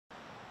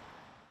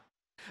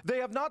They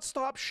have not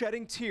stopped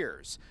shedding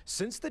tears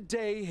since the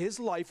day his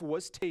life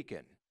was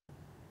taken.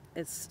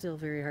 It's still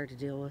very hard to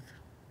deal with,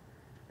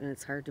 and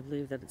it's hard to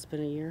believe that it's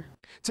been a year.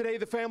 Today,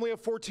 the family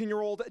of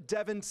 14-year-old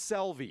Devan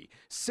Selvey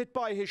sit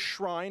by his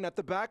shrine at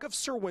the back of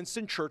Sir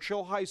Winston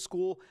Churchill High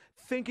School,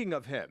 thinking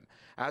of him,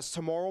 as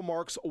tomorrow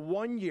marks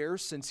 1 year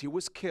since he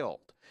was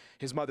killed.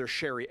 His mother,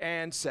 Sherry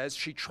Ann, says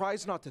she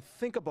tries not to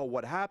think about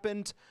what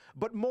happened,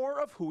 but more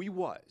of who he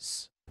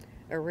was.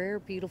 A rare,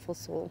 beautiful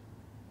soul.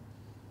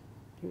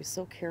 He was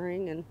so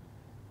caring, and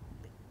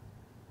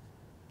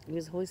he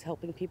was always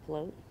helping people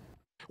out.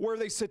 Where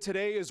they sit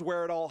today is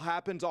where it all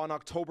happened on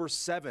October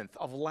 7th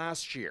of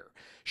last year.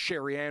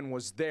 Sherry Ann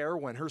was there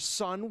when her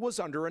son was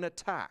under an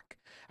attack.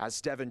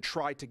 As Devan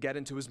tried to get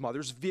into his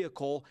mother's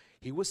vehicle,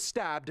 he was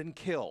stabbed and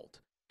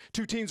killed.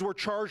 2 teens were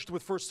charged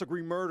with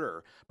first-degree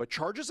murder, but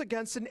charges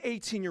against an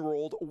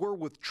 18-year-old were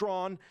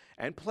withdrawn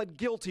and pled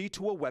guilty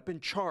to a weapon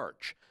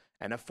charge.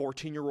 And a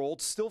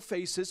 14-year-old still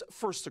faces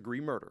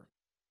first-degree murder.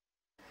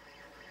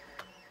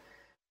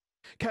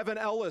 Kevin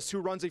Ellis, who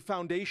runs a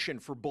foundation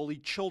for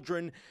bullied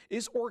children,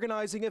 is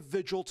organizing a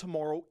vigil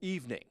tomorrow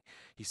evening.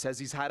 He says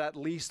he's had at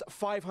least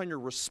 500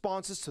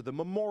 responses to the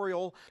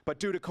memorial, but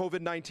due to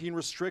COVID-19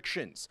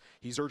 restrictions,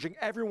 he's urging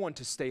everyone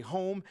to stay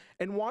home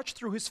and watch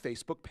through his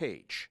Facebook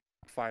page.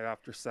 5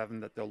 after 7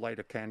 that they'll light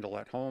a candle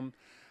at home.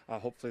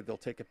 Hopefully they'll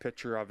take a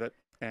picture of it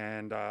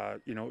and,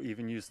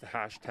 even use the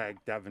hashtag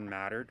Devan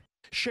Mattered.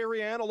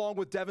 Sherry Ann, along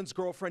with Devan's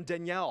girlfriend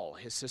Danielle,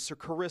 his sister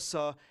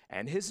Carissa,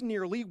 and his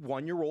nearly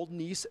 1-year-old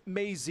niece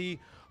Maisie,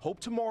 hope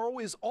tomorrow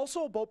is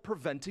also about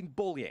preventing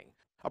bullying,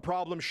 a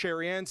problem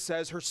Sherry Ann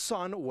says her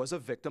son was a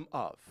victim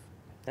of.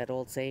 That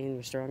old saying,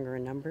 you're stronger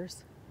in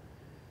numbers.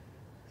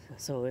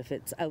 So if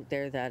it's out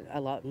there that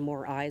a lot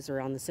more eyes are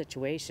on the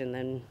situation,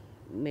 then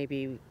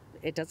maybe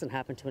it doesn't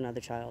happen to another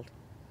child.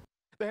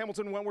 The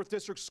Hamilton-Wentworth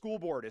District School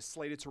Board is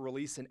slated to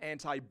release an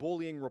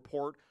anti-bullying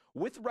report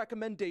with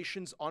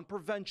recommendations on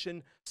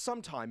prevention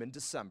sometime in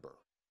December.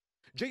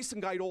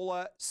 Jason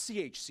Gaidola,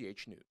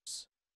 CHCH News.